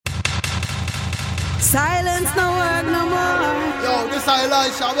Silence no work no more. Yo, this is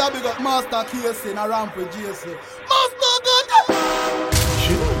Elisha. We have big up Master Casey in a ramp with JC. Master good.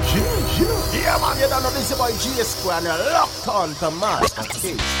 Yeah, man, you don't know this about J Square and you're locked on to Master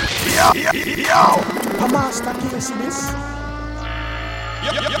Casey. Yo, Master Casey this.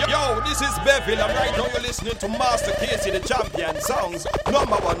 Yo, this is Beville, and right now you're listening to Master Casey, the champion songs,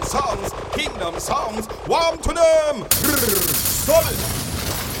 #1 songs, kingdom songs, warm to them. Solid.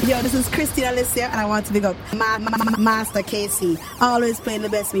 Yo, this is Christina Alicia, and I want to big up Master Casey. Always playing the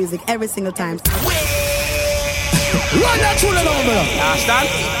best music every single time. Run that tune along, bro. You understand?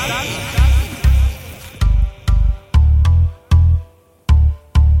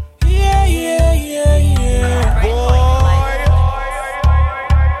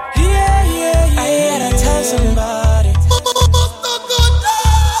 Somebody.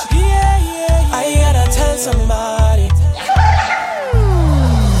 I gotta tell somebody.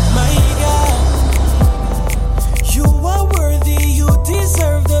 My God, you are worthy, you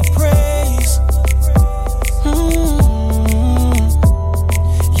deserve the praise.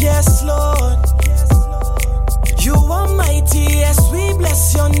 Yes, Lord, you are mighty, yes, we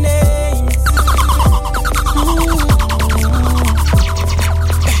bless your name.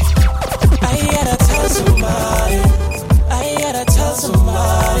 I gotta tell somebody. I gotta tell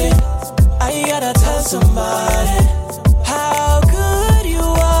somebody. I gotta tell somebody how good you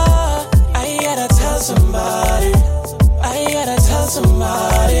are. I gotta tell somebody. I gotta tell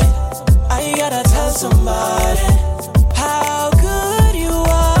somebody. I gotta tell somebody how good you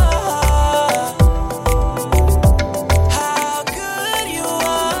are. How good you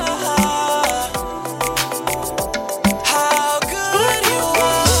are. How good you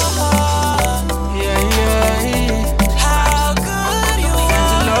are. How good you are.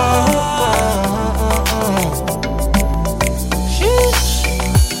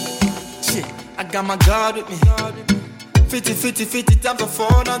 Shit, I got my God with me. 50 times I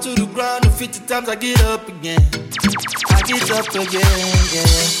fall down to the ground, and 50 times I get up again. I get up again,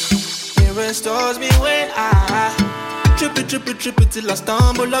 yeah. It restores me when I trip it till I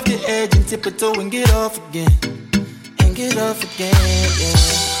stumble off the edge and tip a toe and get off again. And get off again, yeah.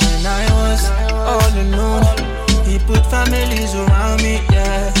 When I was all alone, He put families around me,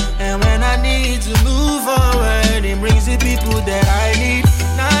 yeah. And when I need to move forward, He brings the people that I need.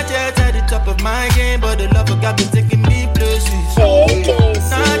 Not yet at the top of my game, but the love of God been taking me places.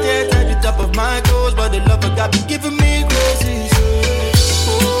 Not yet at the top of my goals, but the love of God been giving me graces.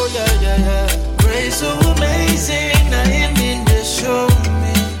 Oh yeah. Grace so amazing, now Him in the show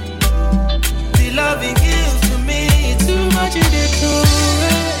me. The love He gives to me, too much in the truth.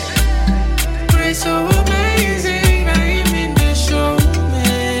 Grace so amazing, now Him in the show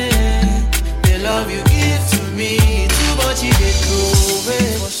me. The love You give to me, too much in the truth.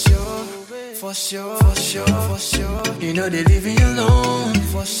 For sure. You know they leave me alone.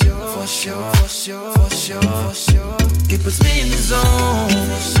 For sure. He puts me in the zone.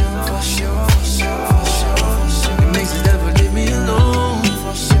 For sure. It makes the devil leave me alone.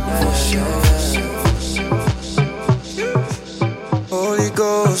 For sure.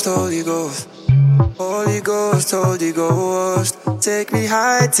 Holy Ghost, take me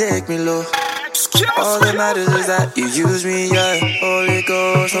high, take me low. All that matters is that You use me, yeah. Holy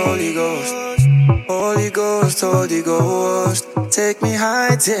Ghost, take me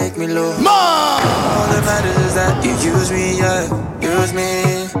high, take me low. All that matters is that You use me, yeah. Use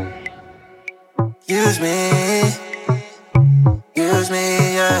me,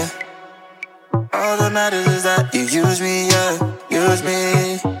 yeah. All that matters is that You use me, yeah. Use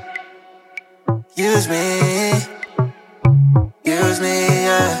me,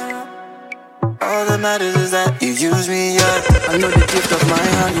 yeah. All that matters is that You use me, yeah. I know the gift of my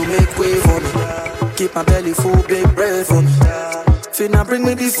hand, You make way for me. Keep my belly full, big bread for me. Finna bring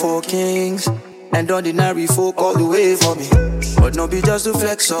me before kings and ordinary folk all the way for me. But no be just to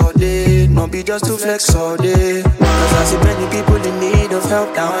flex all day, Cause I see many people in need of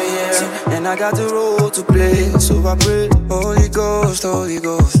help down here, and I got the role to play. So I pray, Holy Ghost,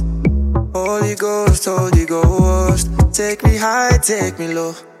 take me high, take me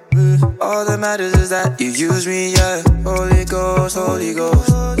low. All that matters is that You use me, yeah. Holy Ghost,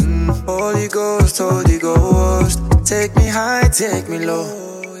 take me high, take me low.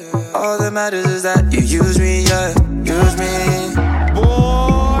 All that matters is that You use me, yeah. Use me,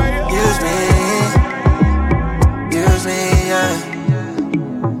 yeah.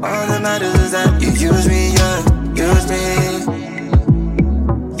 All that matters is that You use me, yeah. Use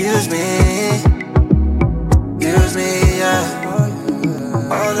me, yeah.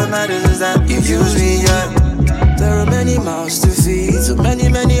 All that matters is that You use me, yeah. There are many mouths to feed, so many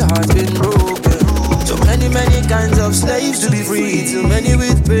hearts been broken. of slaves to be free. Too many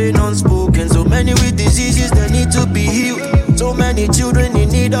with pain unspoken, so many with diseases that need to be healed. So many children in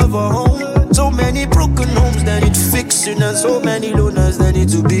need of a home. So many broken homes that need fixing, and so many loners that need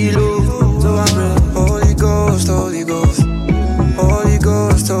to be loved. So I pray, Holy Ghost, Holy Ghost, Holy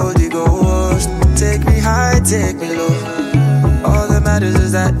Ghost, Holy Ghost. Take me high, take me low. All that matters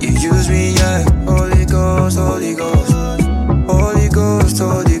is that you use me, yeah. Holy Ghost, Holy Ghost, Holy Ghost,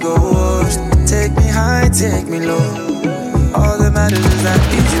 Holy Ghost. Take me high, take me low. All that matters is that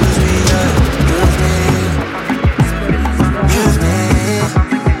you use me, yeah. Use me, use me,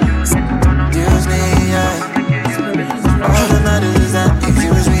 use me, yeah. All that matters is that you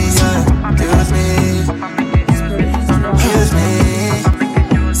use me, yeah. Use me, use me,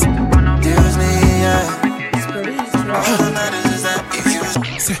 use me, yeah. All that matters is that you use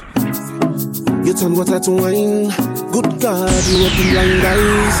me. You turn water to wine. Good God, you open blind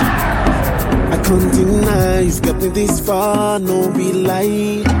eyes. I can't deny you've kept me this far, no be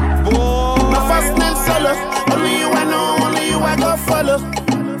lie. My first name solo, only you I know, only you I go follow.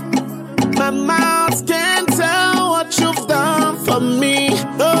 My mouth can't tell what you've done for me.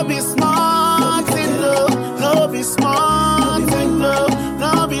 No be smart, no, no be smart, no,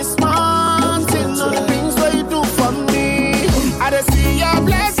 no be smart, no. The things that you do for me, I just see your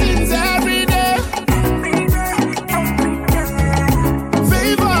blessings every day.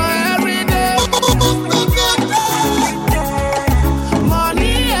 Favor every day.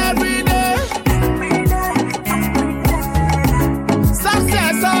 Money every day.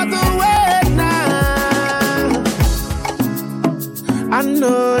 Success all the way now.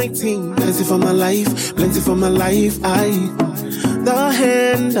 Anointing, plenty for my life, plenty for my life. The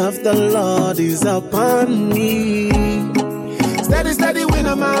hand of the Lord is upon me. Steady, steady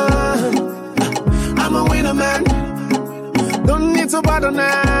winner man. I'm a winner man. Don't need to bother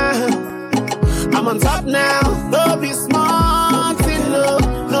now. I'm on top now. No be smart, no,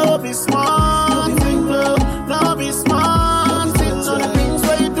 no be smart, no, no be smart, no. The things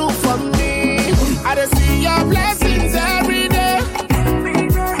that you do for me, I just see your blessings every day.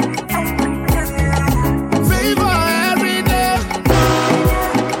 Favor every day.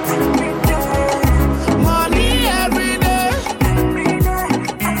 Money every day.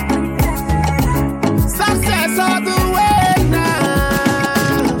 Success all the way now.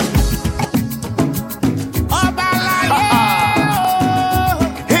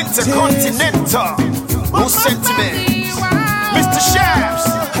 Intercontinental, no sentiments. Mr. Shams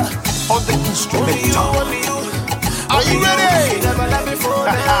on the instrumental. Are you ready?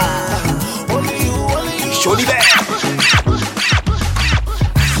 Show me that.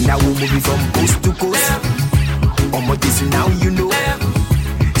 Now we're moving from coast to coast. Omo this now you know.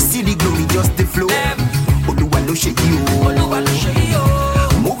 See the glory just the flow. Oluwa lo shake you.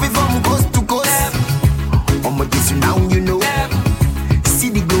 Moving from coast to coast. Omo this now you know. See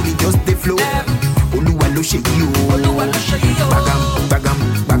the glory just the flow. Oluwa lo shake you. Bagam, bagam,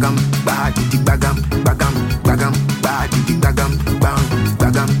 bagam, badi bagam, bagam, bagam, badi bagam, bang,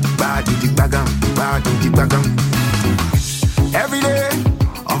 bagam, badi bagam, badi bagam. Every day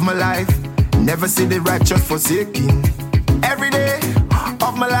of my life, never see the righteous forsaken. Every day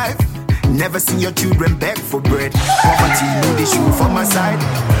of my life, never seen your children beg for bread. Poverty, no the shoe for my side.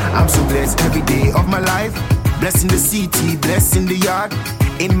 I'm so blessed every day of my life. Blessing the city, blessing the yard.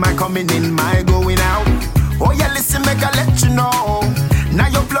 In my coming in, my going out. Oh yeah, listen, make I let you know. Now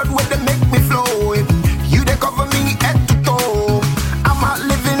your blood where they make me flow. You they cover me head to toe. I'm a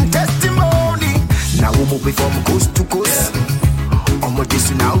living testimony. Now we're moving from coast to coast. Omo this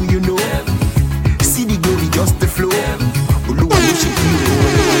now you know. See the glory just the flow. Oluwa lo shake you.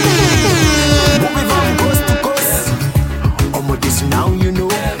 Moving from coast to coast. Omo this now you know.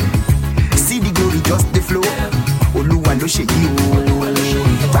 See the glory just the flow. Oluwa lo shake you.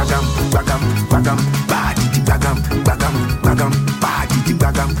 Bagam, bagam, bagam, badi di bagam, bagam, bagam, badi di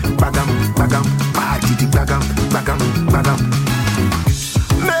bagam, bagam, bagam, badi di bagam, bagam, bagam.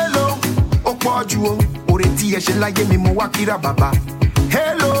 Melo, opoju, oreti eshe laye mi mo wakira baba.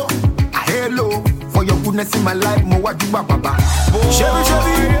 Hello, hello, for your goodness in my life, mo wajuba baba. Chevy,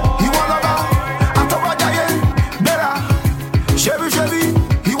 Chevy, you all about, atoba jaye, bera. Chevy, Chevy,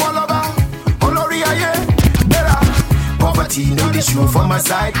 you all about, olori aye, bera. Poverty, no issue for my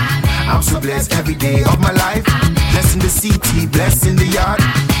side. I'm so blessed every day of my life. Blessing the city, blessing the yard.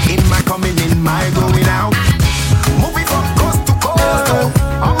 In my coming in, my going out. Moving from coast to coast.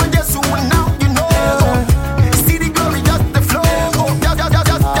 I'm on just who now you know. See the glory, just the flow. Just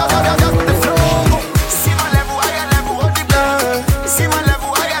the flow. See my level, higher level, hold it down. See my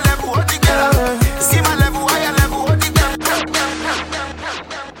level, higher level, hold it down. See my level, higher level, hold it down.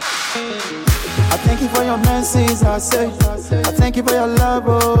 I thank you for your mercies, I say. I thank you for your love,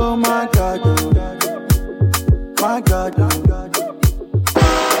 oh my God. My God.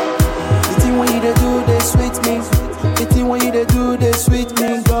 The thing when you do, they sweet me. The thing when you do, they sweet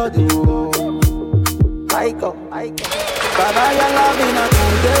me, God. Oh. I go. Baba, you're loving her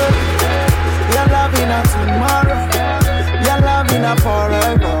today. You're loving her tomorrow. You're loving her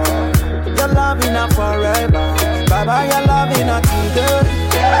forever. You're loving her forever. Baba, you're loving her today.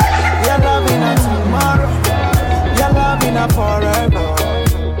 You're loving her tomorrow. You're loving her forever.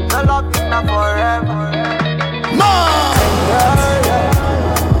 You're loving her forever. More!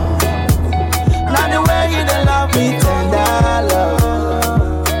 Not the way you don't love me tender, love.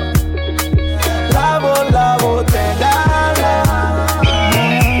 Love, oh, tender, love.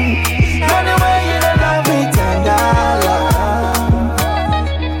 Not the way you don't love me tender, love.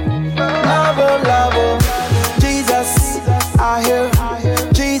 Love, oh. Jesus, I hear.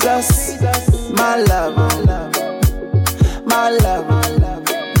 Jesus, my love. My love.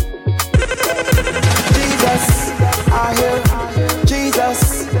 Jesus, I hear. Jesus,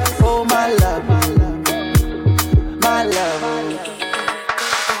 oh my love. My love.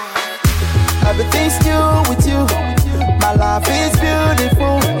 Everything's new with you. My life is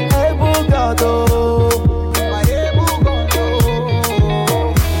beautiful. Able God, oh. My able God,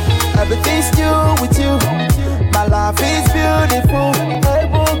 oh. Everything's new with you. My life is beautiful.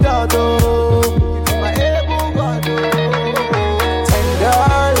 Able God, oh. My able God, oh. Tender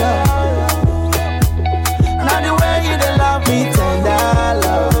love. Not the way you don't love me, tender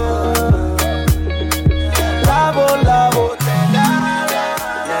love. Love, oh, tender love.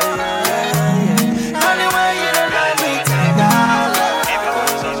 Not the way you don't love me, tender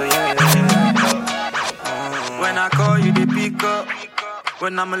love. When I call you, they pick up.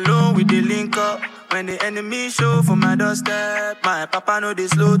 When I'm alone, we they link up. When the enemy show for my doorstep, my papa know they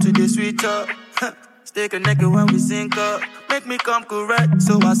slow to the switch up. Stay connected when we sync up. Make me come correct,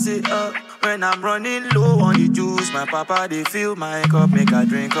 so I sit up. When I'm running low on the juice, my papa they fill my cup, make I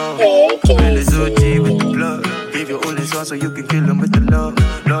drink up. Well, it's OG with the blood. Give your only son so you can kill him with the love.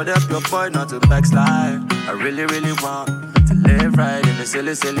 Lord help your boy not to backslide. I really, really want to live right in the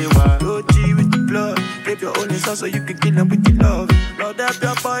silly, silly world. OG with the blood. Give your only son so you can kill him with the love. Lord help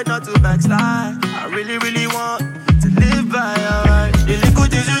your boy not to backslide. I really, really want to live by your right. The little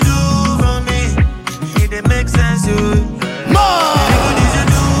things you do for me, it make sense, you. More! The little things you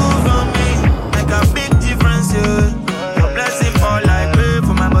do for me, make a big difference, you. Your blessing fall like rain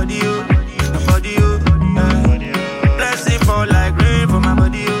for my body, you. My body, you. Blessing fall like rain for my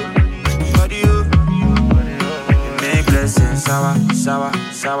body, you. Body, you. You make blessings shower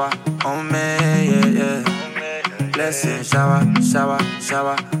on me, yeah. Blessing shower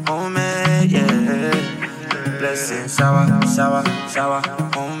on me, yeah. Blessing shower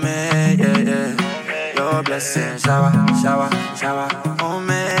on me, yeah. Your blessing shower on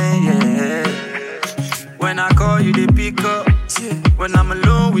me, yeah. When I call you, they pick up. When I'm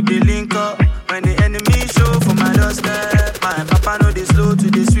alone, we they link up. When the enemy show for my doorstep, my papa know they slow to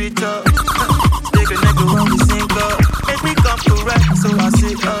the switch up. Stay connected when we sync up. Make me come correct, so I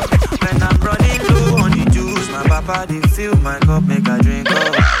sit up. When I'm running low on the juice, my papa they fill my cup, make I drink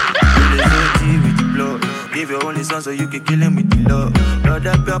up. With the blood. Give your only son so you can kill him with the love. Lord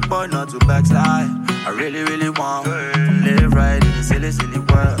help your boy not to backslide. I really, really want to live right in the silly, silly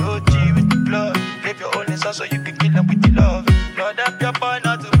world. OG with the blood. Give your only son so you can kill him with the love. Lord help your boy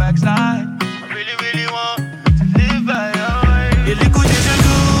not to backslide. I really, really want to live by your way. The little things you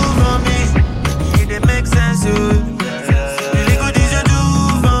do for me, it make sense, you. The little things you do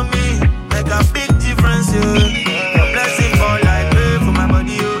for me, make a big difference, you. Your blessing fall like rain for my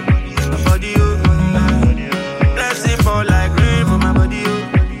body, you. My body, you. Blessing fall like rain for my body, you.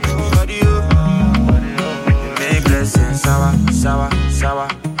 Body, you. You make blessings shower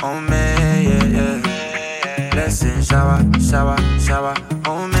on me, yeah. Blessing shower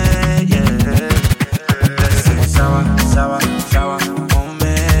on me, yeah. Blessing shower on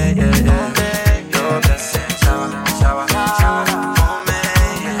me, yeah. Your blessing shower on me,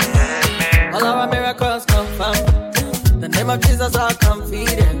 yeah. All our miracles come from the name of Jesus, our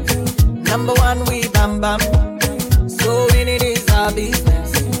confidence. Number one, we bam bam. So winning is our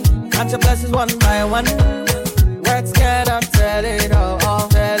business. Count your blessings one by one. Words cannot tell it all.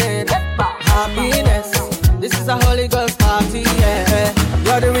 Tell it. Happiness. This is a Holy Ghost party, yeah.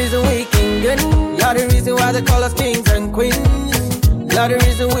 You're the reason we kingin'. You're the reason why they call us kings and queens. You're the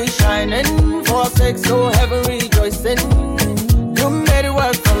reason we shining. For sex, so heaven rejoicing. You made it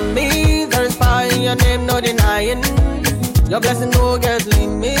work for me. There is power in your name, no denying. Your blessing no get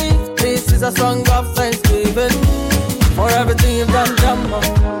limit. This is a song of thanksgiving for everything you've done, Jumbo.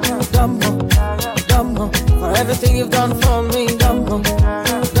 everything you've done for me. Dumbo,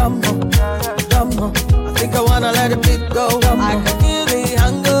 dumbo, dumbo. I think I wanna let it go. Dumbo. I can feel the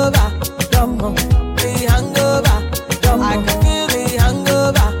hangover. Dumbo, the hangover. Dumbo. I can feel the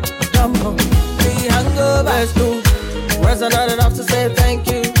hangover. Dumbo, the hangover. Let's do. Words are not enough to say thank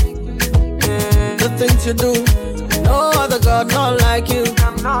you. The things you do. No other God, not like you.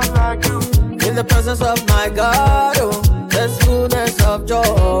 In the presence of my God, oh, there's fullness of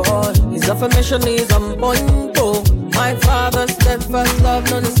joy. His affirmation is on point, oh. My Father's steadfast love,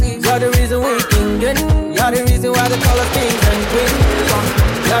 none sees. You're the reason we're kingin'. You're the reason why they call us kings and queens.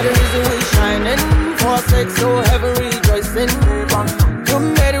 You're the reason we're shining. For sake so heaven rejoicing. You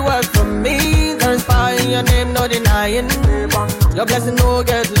made it work for me. There's power in your name, no denying. Your blessing no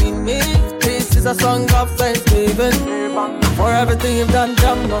get limit. This is a song of thanksgiving. For everything you've done,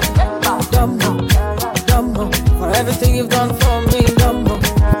 Dumbo, Dumbo, Dumbo. For everything you've done for me, Dumbo,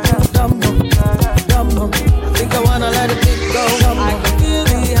 Dumbo, Dumbo. I think I wanna let it go. Dumbo. I can feel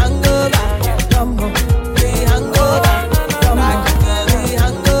the hangover, Dumbo, the hangover, Dumbo. I can feel the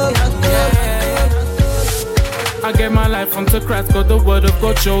hangover. I gave my life onto Christ, God, the word of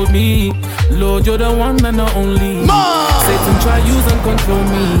God showed me. Lord, you're the one and the only. Satan try use and control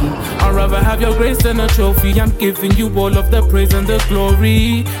me. I'd rather have your grace than a trophy. I'm giving you all of the praise and the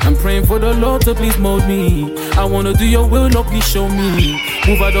glory. I'm praying for the Lord to please mold me. I wanna do your will, Lord, please show me.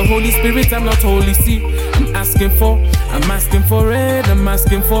 Move out the Holy Spirit, I'm not holy. See, I'm asking for it, I'm asking for it, I'm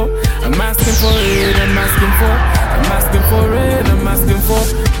asking for it, I'm asking for it, I'm asking for it, I'm asking for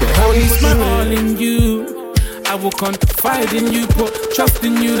the Holy Spirit all in you. I will confide in you, put trust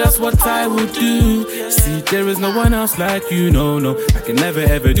in you, that's what I will do. See, there is no one else like you, no, no. I can never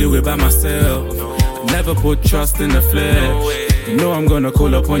ever do it by myself. Never put trust in the flesh. You know I'm gonna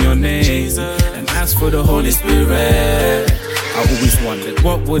call upon your name and ask for the Holy Spirit. I always wondered,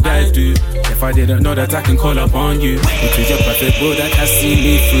 what would I do if I didn't know that I can call upon you? It is your perfect will that has seen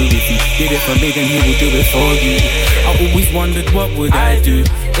me through. If he did it for me, then he will do it for you. I always wondered, what would I do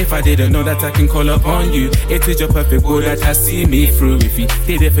if I didn't know that I can call upon you? It is your perfect will that has seen me through. If he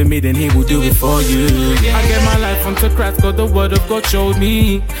did it for me, then he will do it for you. I gave my life unto Christ, God, the word of God showed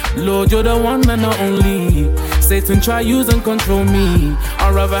me. Lord, you're the one and the only. Satan try use and control me.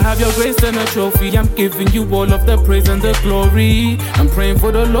 I'd rather have your grace than a trophy. I'm giving you all of the praise and the glory. I'm praying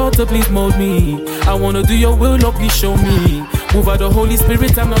for the Lord to please mold me. I wanna do your will, Lord, please show me. Move out the Holy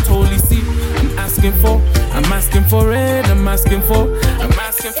Spirit, I'm not holy. See, I'm asking for it, I'm asking for it, I'm asking for it, I'm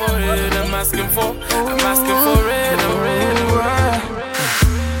asking for it, I'm asking for it, I'm ready.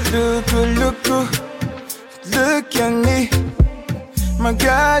 Look at me. My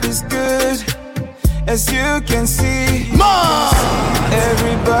God is good, as you can see.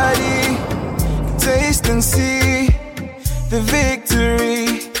 Everybody, taste and see the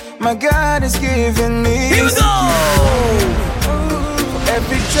victory my God has given me. Here we go!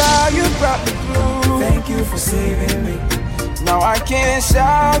 Every trial you brought me through, thank you for saving me. Now I can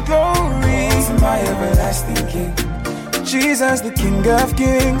shout glory to my everlasting King. Jesus, the King of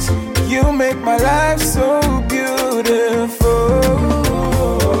Kings, you make my life so beautiful.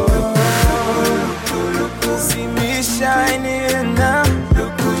 See me shining now,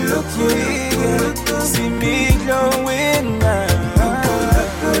 look, yeah. See me glowing now.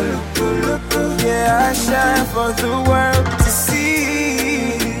 Yeah, I shine for the world to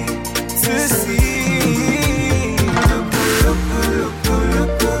see,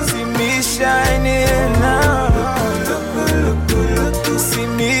 See me shining now, see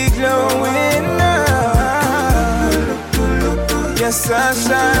me glowing now. Yes, I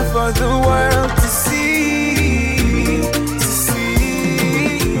shine for the world to see,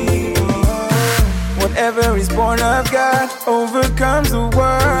 Whatever is born of God overcomes the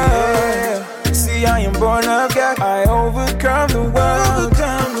world. See, I am born of God, I overcome the world.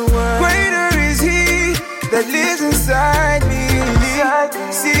 Greater is He that lives inside me.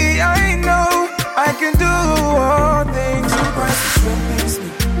 See, I know I can do all things through Christ who strengthens me.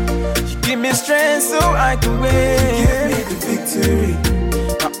 You give me strength so I can win. Give me the victory.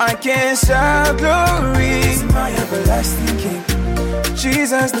 Now I can shout glory to my everlasting King.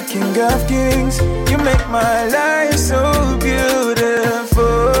 Jesus, the King of Kings, you make my life so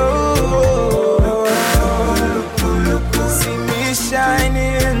beautiful. See me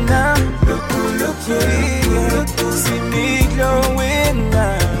shining now, look, yeah. See me glowing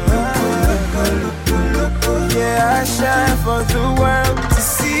now. Yeah, I shine for the world to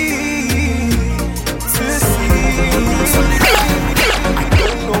see, I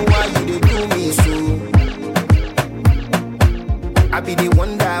don't know why you do me so. I be the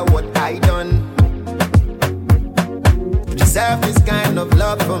wonder what I done to deserve this kind of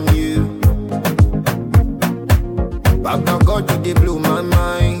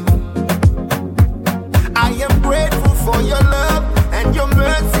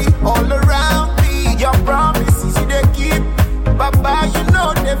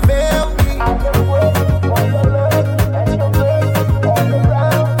they fail me.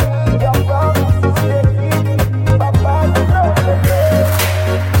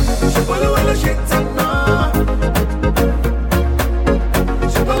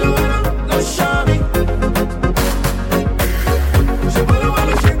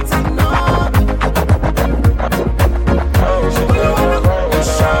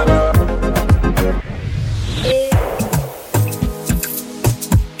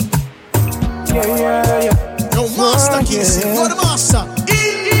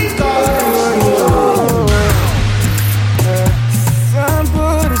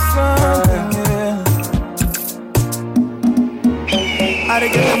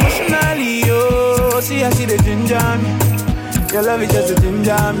 Your love is just a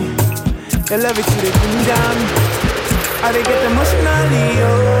ginger me. Your love is to the ginger me. I dey get emotionally,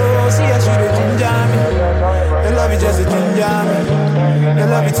 oh. See how she the ginger me. Your love is just a ginger me. Your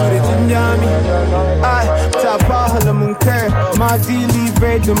love is to the ginger me. I tapa hala munker. Ma dili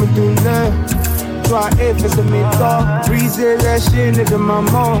bread no meduna. Try if it's a mentor. Breezy that shit in the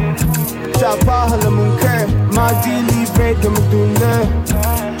mama. Tapa hala munker. Ma dili bread no meduna.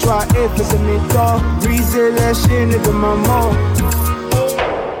 Try if it's a mentor. Breezy that shit in the mama.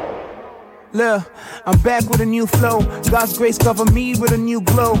 Look, I'm back with a new flow. God's grace cover me with a new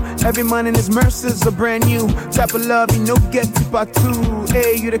glow. Every morning His mercies are brand new. Type of love, you know, get to part two.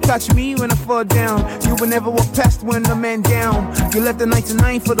 Hey, you to catch me when I fall down. You will never walk past when the man down. You left the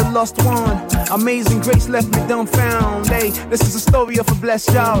 99 for the lost one. Amazing grace left me dumbfound. Hey, this is a story of a blessed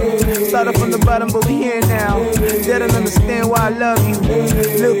child. Started from the bottom, but we here now. They don't understand why I love you.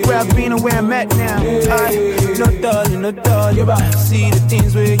 Look where I've been and where I'm at now. No darling, no darling. See the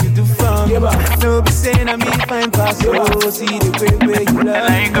things where you do from me. No be saying I mean fine past. Oh, see the way where you love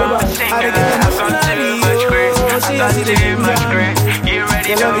me. I got too much grace. I got too much grace. You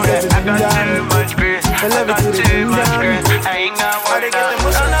ready to it? I got too much grace. I got too much grace. I ain't got what I got.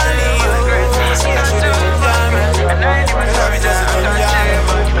 I got too much grace. I got too much grace. And I ain't even sorry that I got too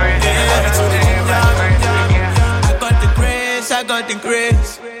much grace. I got the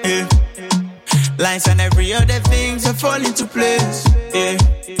grace. Yeah. Lines and every other things have fall into place. Yeah.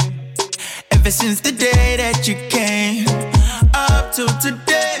 Ever since the day that you came up to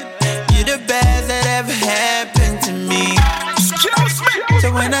today, you're the best that ever happened to me. Excuse me.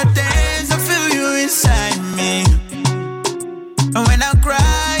 So when I dance, I feel you inside me. And when I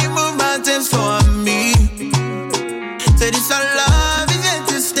cry, you move mountains for me. So this our love is here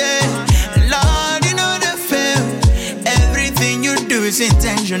to stay. And Lord, you know the feel. Everything you do is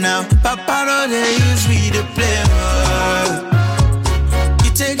intentional. Papa, don't they use me to play.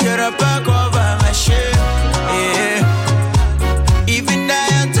 You take your back over my shit. Yeah. Even I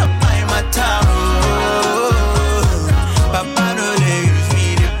on top of my tower. Papa, don't they use me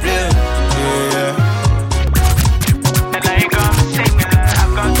to play. Yeah. And I ain't gonna sing it. I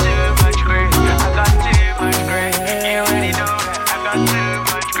got too much grace. I got too much grace. You already know that. I got too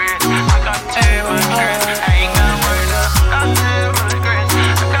much grace. I got too much grace. I ain't got word up. I got too much grace.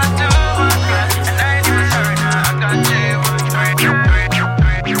 I got too much grace. And I ain't even sorry now. I got too much grace.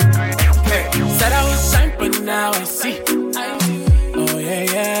 Said I was signed, but now I see. Oh yeah,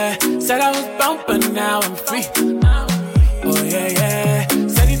 yeah. Said I was bound, but now I'm free. Oh yeah, yeah.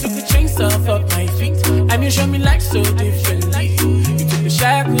 Said you took the chains off of my feet, and you showed me life so differently. You took the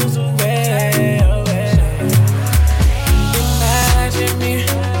shackles away, away. Imagine me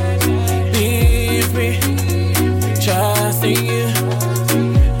being free, trusting you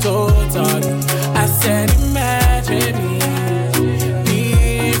totally. I said imagine me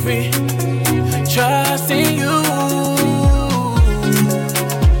being free, trusting you.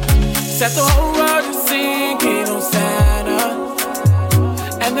 Set the whole world is sinking on Santa,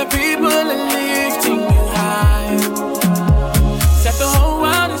 and the people are lifting you high. Set the whole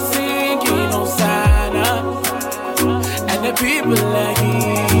world is sinking on Santa, and the people are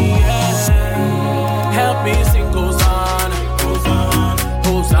here. Help me sing Hosanna, Hosanna,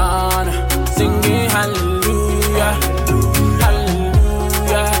 Hosanna, singing hallelujah,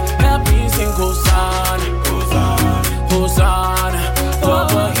 hallelujah. Help me sing Hosanna, Hosanna, Hosanna, for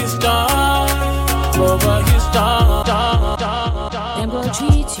what He's done, for what He's done. Them go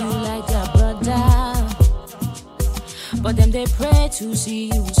treat you like a brother, but them they pray to see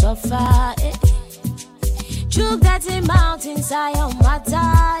you suffer. Choke that in mountains I am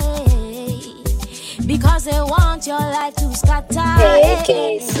matter, because they want your life to scatter.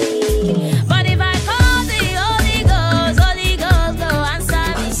 But if I call the Holy Ghost go answer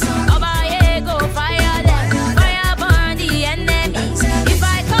me. Obaye go fire them, fire burn the enemies. If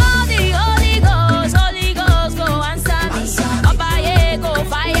I call the Holy Ghost go answer me. Obaye go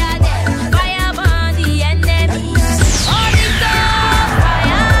fire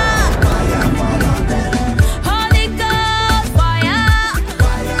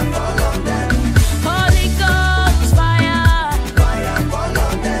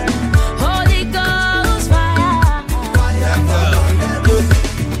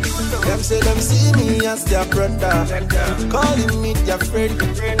just your brother. Calling me your friend,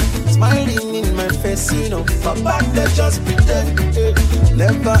 smiling in my face, you know. But back they just pretend.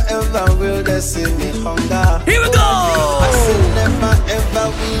 Never ever will they see me hunger. Here we go! I say never ever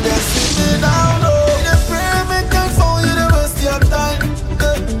will they see me down. Oh, they pray me time for you, they waste your time.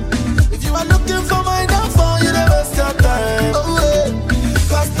 If you are looking for my downfall, you they waste your time. Oh,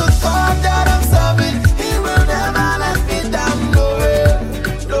 cause the God that I'm serving, He will never let me down. No way,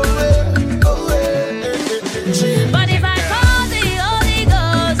 no way, no way. But if I call the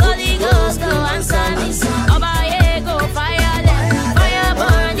Holy Ghost go answer me. Obaye go fire them, fire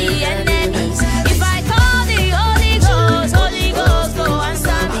burn the enemies. If I call the Holy Ghost go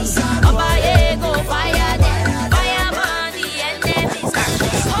answer me. Obaye go fire them, fire burn the enemies.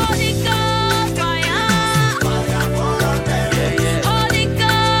 Holy Ghost fire, Holy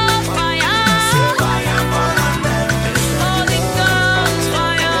Ghost fire, Holy Ghost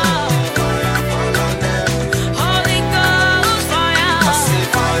fire, Holy Ghost fire.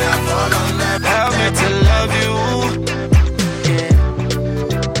 Help me to love you.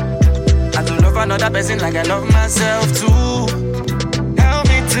 Yeah. And to love another person like I love myself too. Help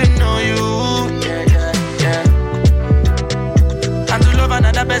me to know you. Yeah, yeah, yeah. And to love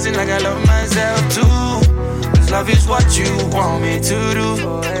another person like I love myself too. 'Cause love is what you want me to do.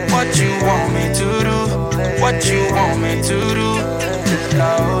 What you want me to do. What you want me to do. It's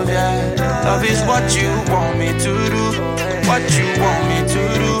love, yeah. Love is what you want me to do. What you want me to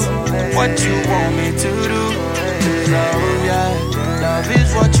do. What you want me to do. It's love, yeah. Love is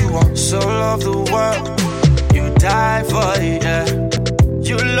what you want. So love the world. You die for it, yeah.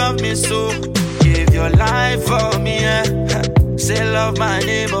 You love me so. Give your life for me, yeah. Say love my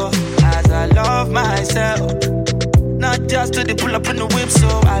neighbor as I love myself. Not just to the pull up in the whip, so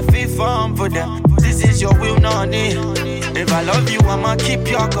I feel firm for them. This is your will, not need. If I love you, I'ma keep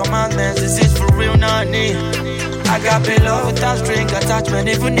your commandments. This is for real, not need. I got be love without string attachment,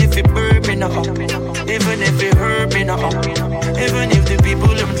 even if it burn me now. Even if it hurt me now. Even if the people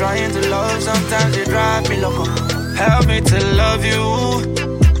I'm trying to love, sometimes they drive me loco. Help me to love you,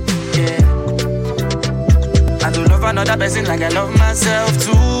 yeah. And to love another person like I love myself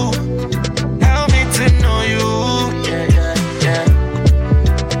too. Help me to know you, yeah, yeah, yeah.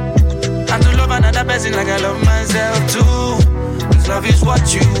 And to love another person like I love myself too. 'Cause love is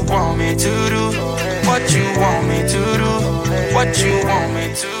what you want me to do. What you want me to do. What you want me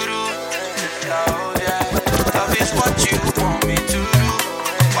to do. Love, yeah. Love is what you want me to do.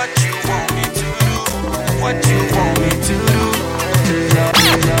 What you want me to do. What you want me to do. Love,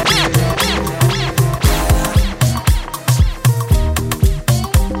 love.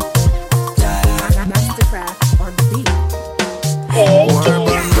 Mastercraft on the beat.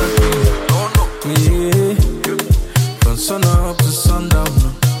 Yeah. From sun up to sundown,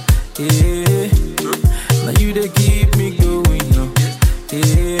 yeah. Now you they keep me going, no.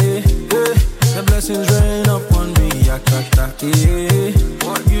 Yeah.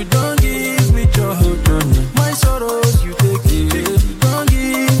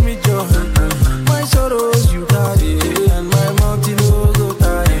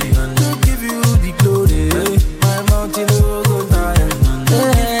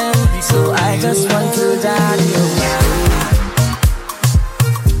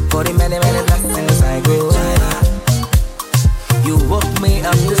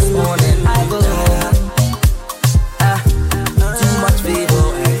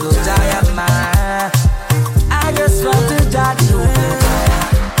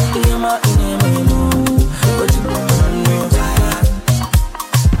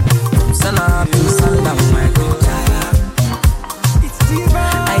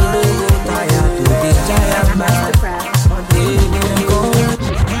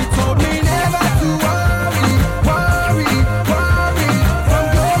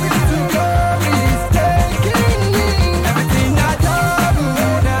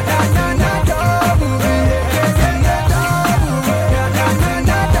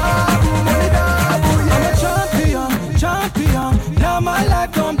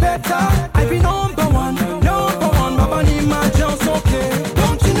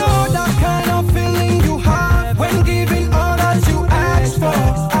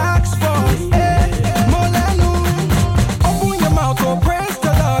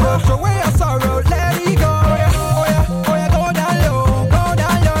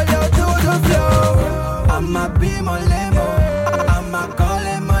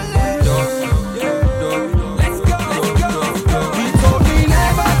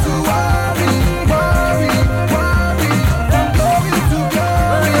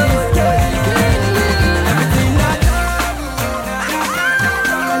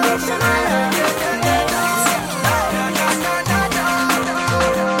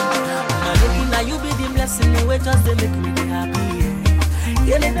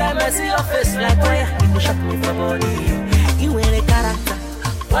 Anytime I see your face like fire, you shock me for body. You ain't a character,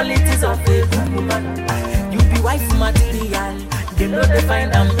 qualities of a good woman. You be wife material, they know they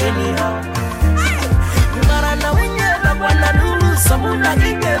find them anyhow. You gotta know when you're the one that do someone like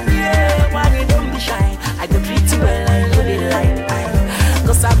it, baby. Why you don't be shy? I can treat you well, I know they like.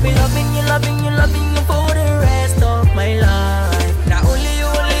 Cause I've been loving you, loving you, loving you for the rest of my life. Now only you,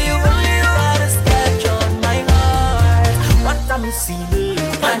 only you, only you are the sketch on my heart. What time you see me?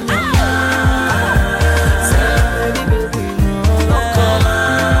 I'm your mind. Say, baby, baby, no, come on.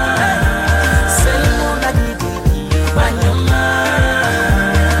 Say, no, like me, baby, I'm your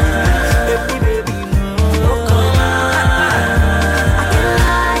mind. Baby, baby, no, come on. I can't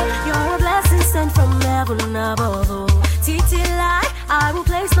lie, you're a blessing sent from heaven above. Titi lie, I will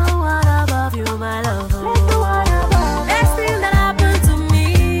place no one above you, my love. Best thing that happened to me.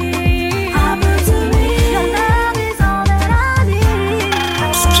 Your love is all that I need.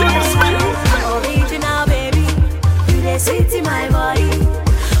 Original baby, you dey sweet in my body.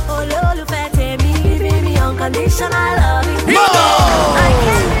 Oh, Lolo, fete me, giving me unconditional loving. I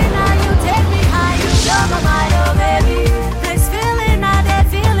can't deny you, take me high, you show my mind, oh baby. This feeling I dey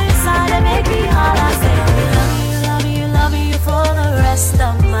feel inside, they make me holler, say, loving you for the rest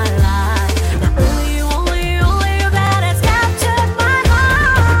of my life. Now only you, that has captured my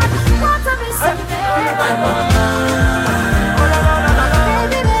heart. Want to be something, my mama.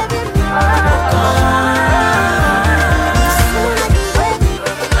 Baby, baby,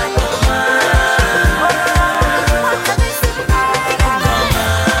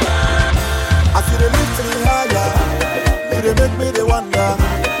 I see they lift me higher, you they make me the wonder.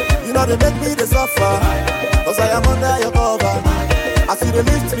 You know they make me the suffer, cause I am under your cover. I see they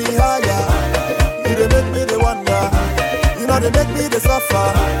lift me higher, you they make me the wonder. You know they make me the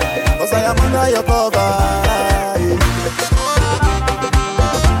suffer, cause I am under your cover.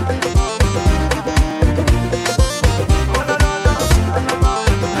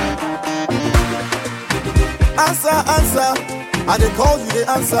 Answer, answer, I they call you the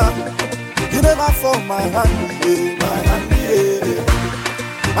answer. You never fall my hand, yeah, my hand,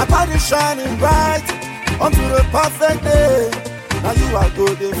 yeah. My body shining bright unto the perfect day. Now you are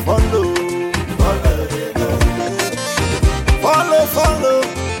good, they follow, follow, follow.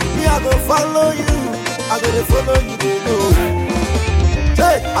 Me I go follow you, I go to follow you, they know.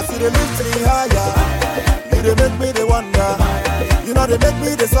 Hey, I see they lift me higher, you they make me the wonder. You know they make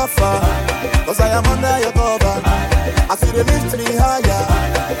me the suffer, cause I am under your cover. I see they lift me higher,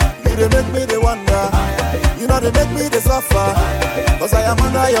 you they make me the wonder. You know they make me the suffer, cause I am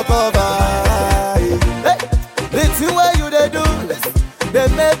under your cover. Hey, the thing where you they do, they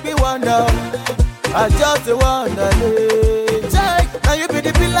make me wonder. I just wonder, hey. Now you be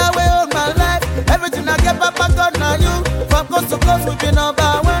the pillar way of my life. Everything I get back on now you. From coast to coast we be number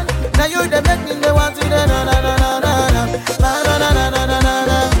one. Now you they make me the one to the na na na na na na na na na na na na na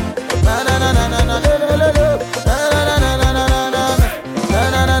na.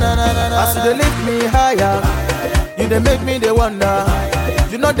 As they lift me higher, you they make me the wonder.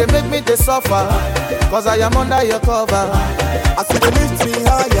 You know they make me the suffer, cause I am under your cover. As they lift me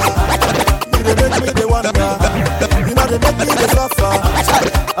higher, you they make me the wonder. You know they make me the suffer,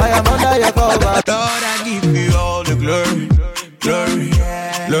 I am under your cover. Lord, I give you all the glory, glory,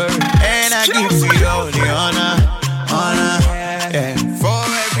 glory. And I give you all the honor, yeah. For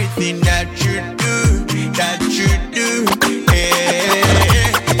everything that you do, yeah.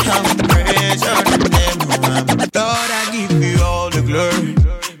 I'm praise your name, Lord, I give you all the glory,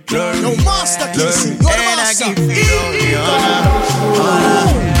 glory, no master, glory. And I give you all the honor,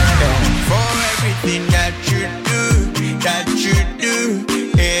 yeah. For everything that you do,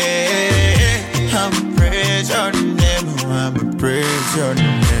 yeah. I'm praise your name, I'm praise your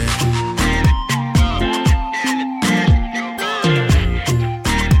name.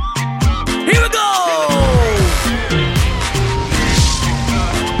 Here we go.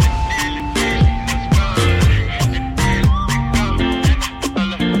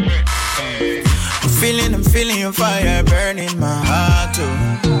 I'm feeling your fire burning my heart,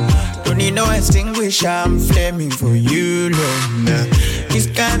 oh. Don't need no extinguisher, I'm flaming for you, Lord. This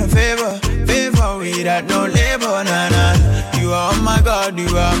kind of favor without no labor, nah, nah. You are my God,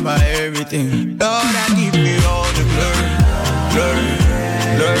 you are my everything. Lord, I give you all the glory, glory,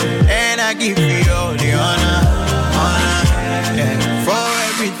 glory. And I give you all the honor, yeah. For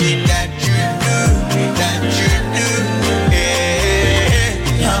everything that you do, yeah.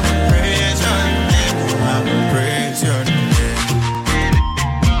 I'm praise your name, I'm praise your name.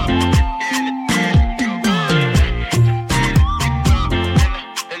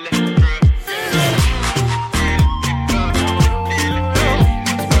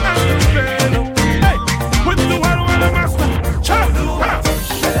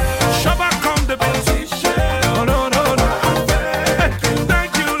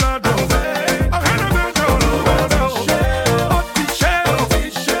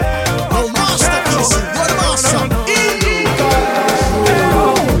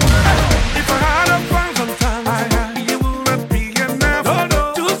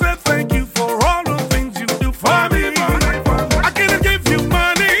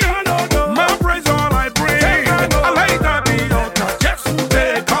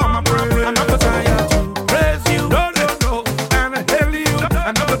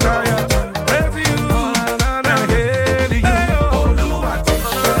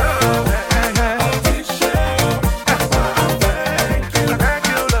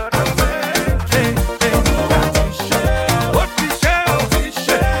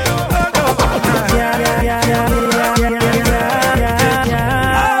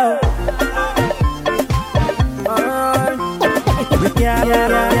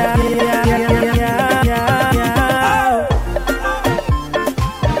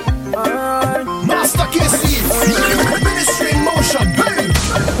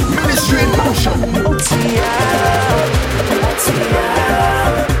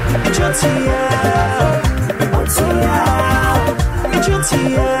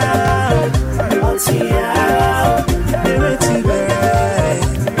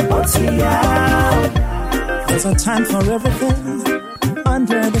 There's a time for everything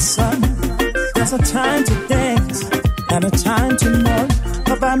under the sun. There's a time to dance and a time to mourn.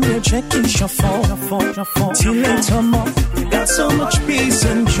 About me checking your phone till later more. Got so much peace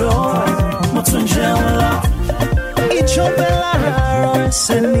and joy. Mutunjela. Icho belara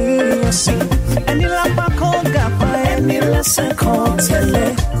seni si. Any lapa konga pa any lesson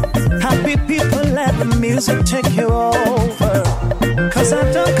tele. Happy people, let the music take you over. Cause I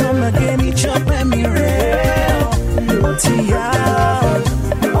don't come again, each up and me real. Otia,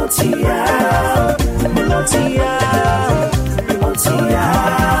 Otia, Otia, Otia,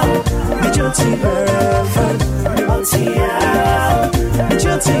 Otia, Otia.